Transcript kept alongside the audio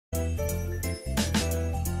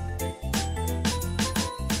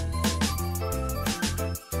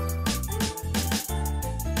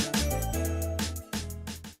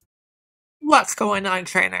What's going on,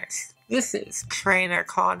 trainers? This is Trainer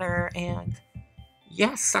Connor, and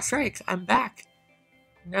yes, that's right, I'm back.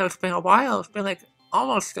 It's been a while. It's been like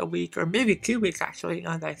almost a week, or maybe 2 weeks actually,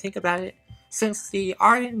 now that I think about it, since the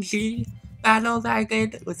RNG battle that I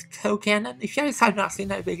did with Co-Cannon. If you guys have not seen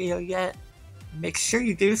that video yet, make sure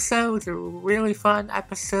you do so. It's a really fun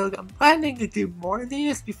episode. I'm planning to do more of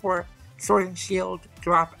these before Sword and Shield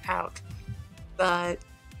drop out, but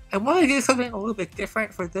I want to do something a little bit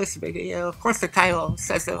different for this video. Of course, the title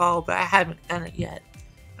says it all, but I haven't done it yet.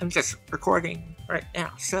 I'm just recording right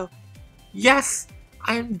now. So, yes,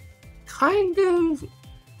 I'm kind of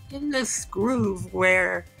in this groove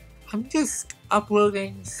where I'm just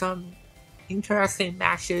uploading some interesting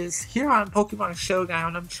matches here on Pokemon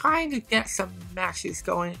Showdown. I'm trying to get some matches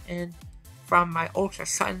going in from my Ultra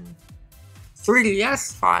Sun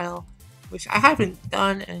 3DS file, which I haven't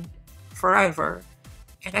done in forever.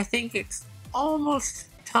 And I think it's almost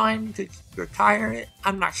time to retire it.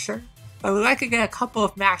 I'm not sure. But I would like to get a couple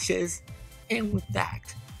of matches in with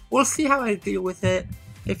that. We'll see how I deal with it.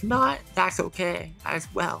 If not, that's okay as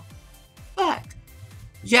well. But,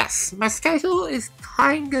 yes, my schedule is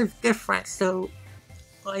kind of different. So,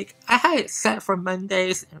 like, I had it set for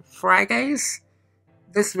Mondays and Fridays.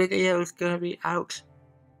 This video is going to be out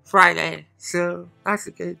Friday. So, that's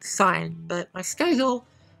a good sign. But my schedule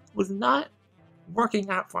was not working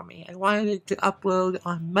out for me. I wanted it to upload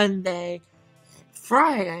on Monday and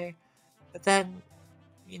Friday, but then,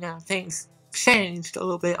 things changed a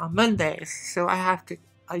little bit on Mondays, so I have to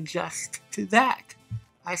adjust to that.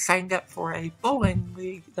 I signed up for a bowling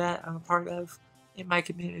league that I'm a part of in my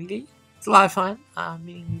community. It's a lot of fun,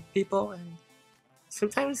 meeting new people, and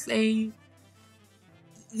sometimes these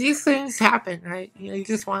things happen, right? You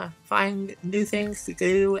just want to find new things to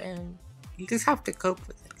do, and you just have to cope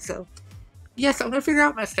with it. So, yes, I'm going to figure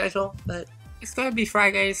out my schedule, but it's going to be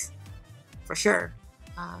Fridays for sure.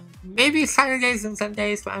 Maybe Saturdays and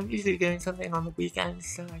Sundays, but I'm usually doing something on the weekends,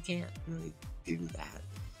 so I can't really do that.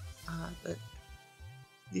 But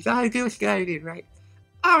you gotta do what you gotta do, right?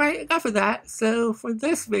 Alright, enough of that. So for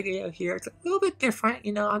this video here, it's a little bit different.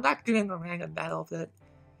 I'm not doing a random battle, but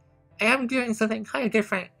I am doing something kind of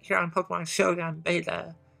different here on Pokemon Showdown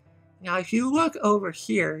Beta. Now, if you look over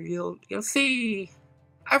here, you'll see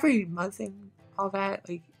every month and all that,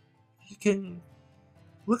 like, you can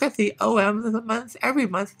look at the OM of the month. Every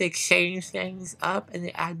month they change things up and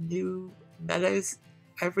they add new metas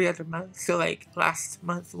every other month. So, like, last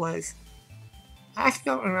month was, I actually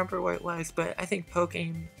don't remember what it was, but I think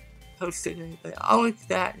Pokemon posted it. But I'll link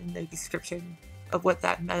that in the description of what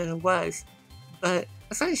that meta was. But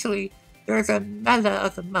essentially, there's a meta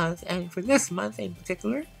of the month, and for this month in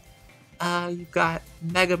particular, you've got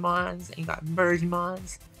Megamons and you got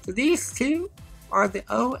Mergemons. So these two are the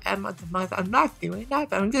OM of the month. I'm not doing that,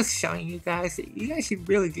 but I'm just showing you guys that you guys should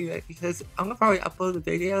really do it, because I'm going to probably upload a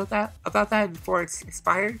video about that before it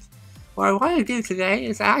expires. What I want to do today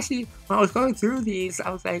is actually, when I was going through these, I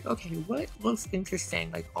was like, okay, what looks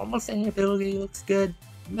interesting? Like, almost any ability looks good.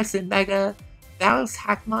 Missing Mega, Balance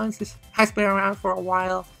Hackmons has been around for a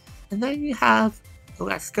while. And then you have the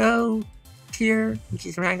Let's Go tier, which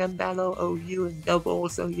is random battle OU and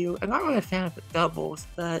doubles OU. I'm not really a fan of the doubles,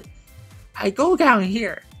 but I go down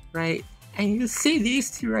here, right, and you see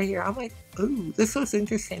these two right here. I'm like, ooh, this looks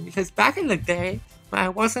interesting, because back in the day, when I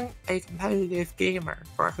wasn't a competitive gamer,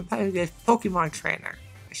 or a competitive Pokemon trainer,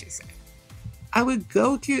 I should say, I would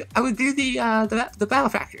do the Battle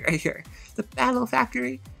Factory right here. The Battle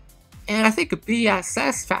Factory, and I think a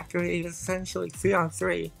BSS Factory is essentially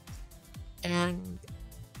 3-on-3, and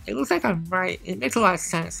it looks like I'm right. It makes a lot of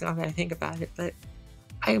sense now that I think about it, but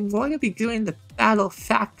I am going to be doing the Battle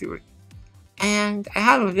Factory. And I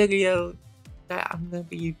have a video that I'm going to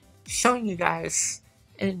be showing you guys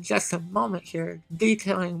in just a moment here,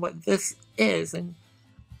 detailing what this is. And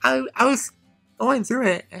I was going through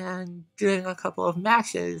it and doing a couple of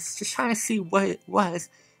matches, just trying to see what it was.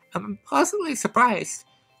 I'm pleasantly surprised.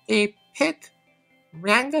 They pick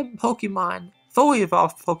random Pokemon, fully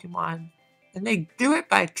evolved Pokemon, and they do it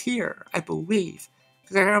by tier, I believe.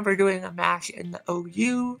 Because I remember doing a match in the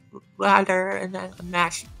OU ladder, and then a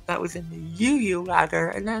match that was in the UU ladder,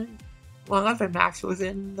 and then one other match was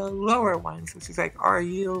in the lower ones, which is like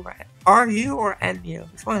RU or NU.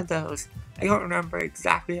 It's one of those. I don't remember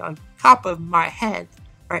exactly on top of my head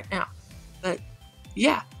right now. But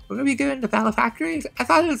yeah, we're going to be doing the Battle Factories. I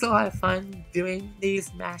thought it was a lot of fun doing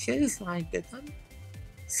these matches when I did them.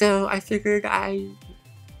 So I figured I'd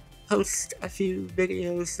post a few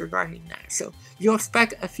videos regarding that. So you'll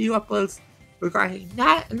expect a few uploads regarding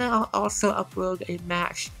that, and then I'll also upload a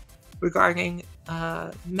match regarding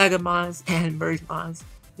Megamons and Mergemons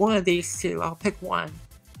one of these two. I'll pick one,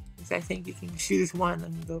 because I think you can choose one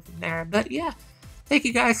and go from there. But yeah, thank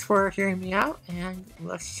you guys for hearing me out, and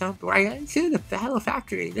let's jump right into the Battle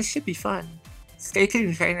Factory. This should be fun. Stay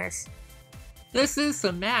tuned, trainers. This is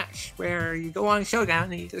the match where you go on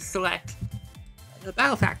Showdown and you just select the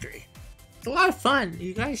Battle Factory. It's a lot of fun.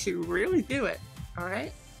 You guys should really do it,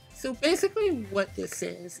 alright? So basically what this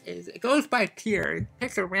is it goes by tier. It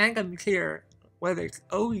picks a random tier, whether it's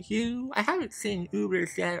OU, I haven't seen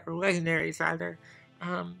Ubers yet, or Legendaries rather.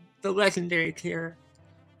 The Legendary tier.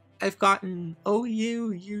 I've gotten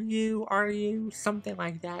OU, UU, RU, something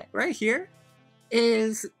like that. Right here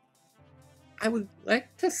is, I would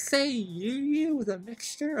like to say UU with a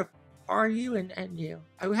mixture of RU and NU.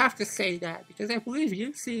 I would have to say that, because I believe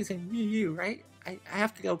UC is in UU, right? I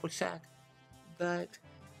have to double check. But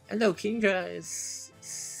I know Kingdra is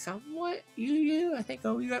somewhat UU. I think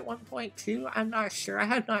OU at 1.2. I'm not sure. I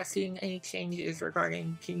have not seen any changes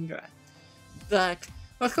regarding Kingdra. But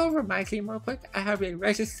let's go over my team real quick. I have a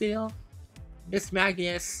Registeel, Miss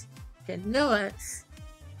Magius, Vanillix,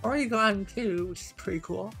 Oregon 2, which is pretty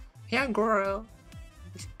cool, Pangoro,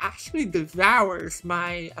 which actually devours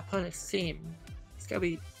my opponent's team. It's gonna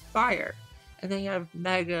be fire. And then you have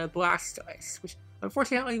Mega Blastoise, which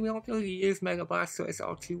unfortunately we don't really use Mega Blastoise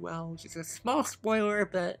all too well, which is a small spoiler,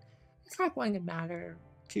 but it's not going to matter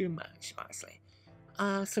too much, honestly.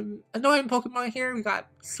 Some annoying Pokemon here. We got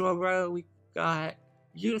Slowbro, we got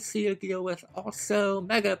UC to deal with, also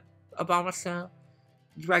Mega Abomasnow,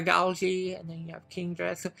 Dragalge, and then you have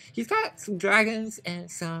Kingdra. So he's got some dragons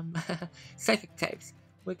and some psychic types,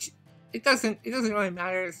 which it doesn't really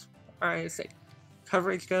matter as far as like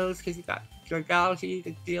coverage goes, because you got Dragalge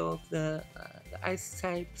to deal with the ice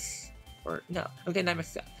types, or no, okay, I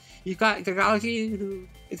messed up. You've got Dragalge who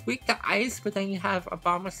is weak to ice, but then you have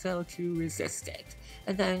Abomasnow to resist it.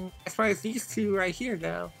 And then as far as these two right here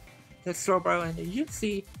go, the Slowbro and the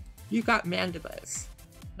UC, you got Mandibuzz.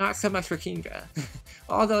 Not so much for Kingdra,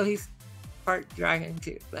 although he's part dragon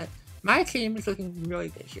too. But my team is looking really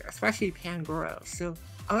good here, especially Pangoro. So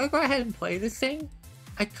I'm gonna go ahead and play this thing.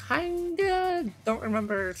 I kinda don't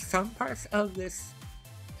remember some parts of this.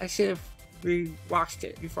 I should have re-watched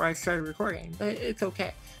it before I started recording, but it's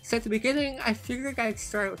okay. So at the beginning, I figured I'd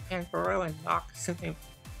start with Pangoro and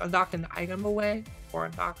knock an item away, or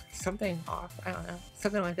knock something off. I don't know,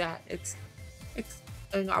 something like that. It's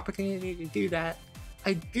an opportunity to do that.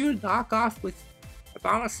 I do knock off with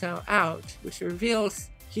Abomasnow out, which reveals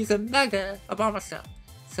he's a Mega Abomasnow.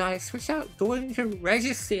 So I switch out, going to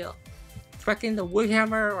Registeel, expecting the Wood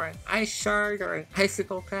Hammer or an Ice Shard or an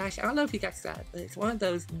Icicle Crash. I don't know if he gets that, but it's one of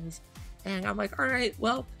those moves. And I'm like, alright,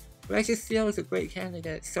 well, Registeel is a great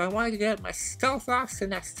candidate. So I wanted to get my Stealth Rocks the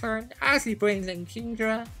next turn, as he brings in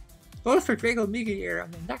Kingdra. Goes for Draco Meteor on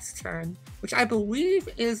the next turn, which I believe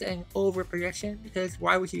is an over-prediction, because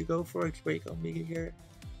why would you go for a Draco Meteor?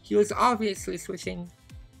 He was obviously switching,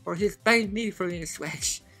 or he's begging me for me to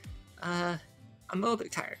switch. I'm a little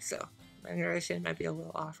bit tired, so my narration might be a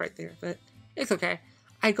little off right there, but it's okay.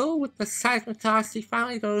 I go with the Seismic Toss. He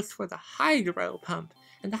finally goes for the Hydro Pump,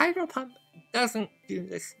 and the Hydro Pump doesn't do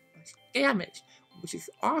this much damage, which is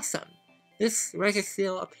awesome. This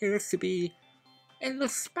Registeel appears to be in the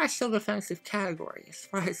special defensive category as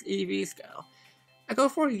far as EVs go. I go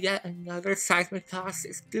for yet another Seismic Toss.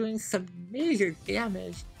 It's doing some major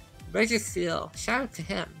damage. Registeel, shout out to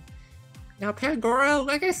him. Now Pangoro,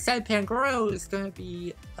 like I said, Pangoro is going to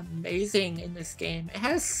be amazing in this game. It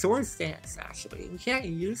has Swords Dance actually. We can't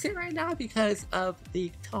use it right now because of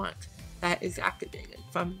the taunt that is activated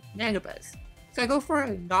from Megamons. So I go for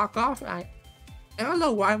a knockoff. I don't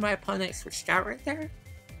know why my opponent switched out right there,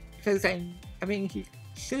 because I mean, he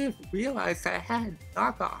should have realized that I had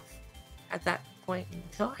knockoff at that point in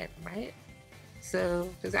time, right? So,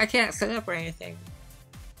 because I can't set up or anything,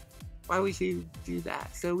 why would you do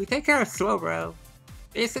that? So we take care of Slowbro,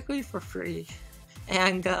 basically for free,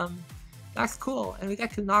 and that's cool. And we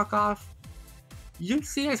get to knock off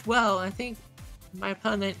UC as well. I think my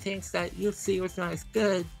opponent thinks that UC was not as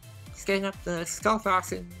good, just getting up the Stealth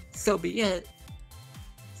Rocks and so be it.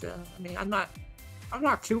 So, I mean, I'm not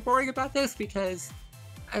too worried about this, because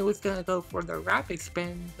I was gonna go for the Rapid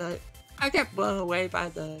Spin, but I get blown away by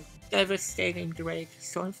the devastating Drake,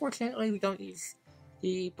 so unfortunately we don't use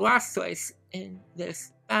the Blastoise in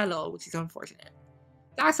this battle, which is unfortunate.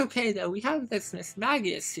 That's okay though, we have this Miss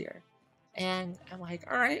Magius here, and I'm like,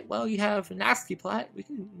 alright, well, you have a Nasty Plot, we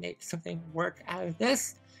can make something work out of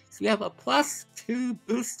this. So we have a +2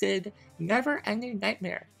 boosted Never Ending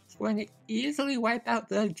Nightmare. It's going to easily wipe out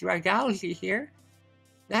the Dragalge here.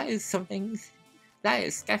 That is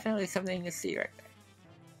definitely something to see right there.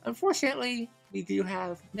 Unfortunately, we do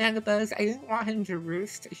have Megamons. I didn't want him to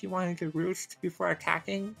roost if he wanted to roost before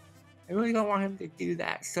attacking. I really don't want him to do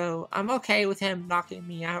that, so I'm okay with him knocking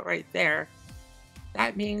me out right there.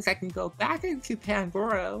 That means I can go back into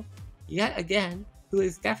Pangoro yet again, who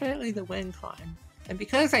is definitely the win con. And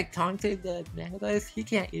because I taunted the Megamons, he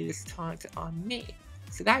can't use taunt on me.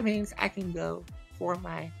 So that means I can go for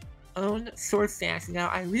my own sword stance. Now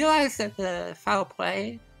I realized that the foul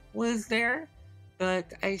play was there,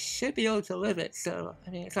 but I should be able to live it, so I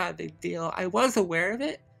mean it's not a big deal. I was aware of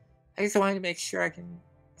it, I just wanted to make sure I can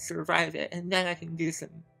survive it, and then I can do some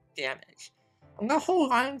damage. I'm gonna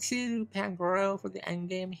hold on to Pangoro for the end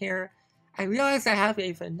game here. I realize I have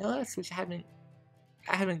a Vanillus, which I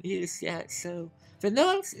haven't used yet, so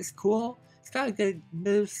Vanillus is cool. It's got a good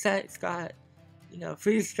move set. It's got, you know,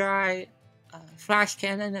 freeze dry, flash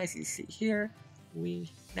cannon, as you see here.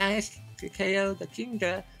 We managed to KO the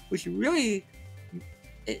Kingda, which really,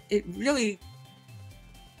 it really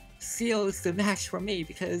seals the match for me,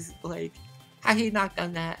 because like, had he not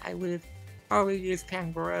done that, I would have probably used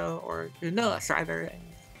Pangoro or Vanillus rather, and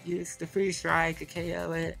used the freeze dry to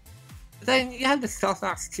KO it. But then you have the stealth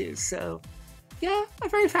ops too, so yeah, a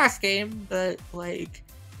very fast game, but like,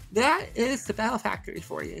 that is the Battle Factory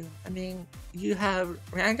for you. I mean, you have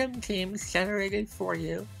random teams generated for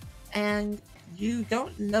you, and you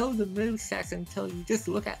don't know the movesets until you just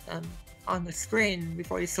look at them on the screen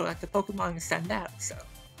before you select the Pokemon to send out, so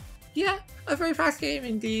yeah, a very fast game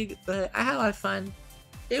indeed, but I had a lot of fun.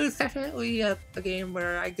 It was definitely a game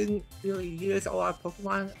where I didn't really use a lot of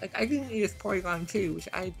Pokemon. Like, I didn't use Porygon 2, which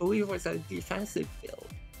I believe was a defensive build.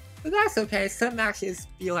 But that's okay, some matches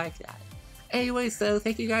be like that. Anyways though,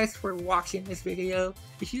 thank you guys for watching this video.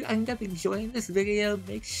 If you end up enjoying this video,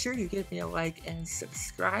 make sure you give me a like and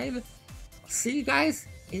subscribe. I'll see you guys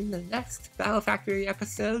in the next Battle Factory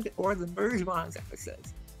episode or the Mergemons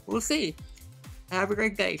episodes. We'll see. Have a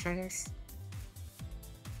great day, trainers.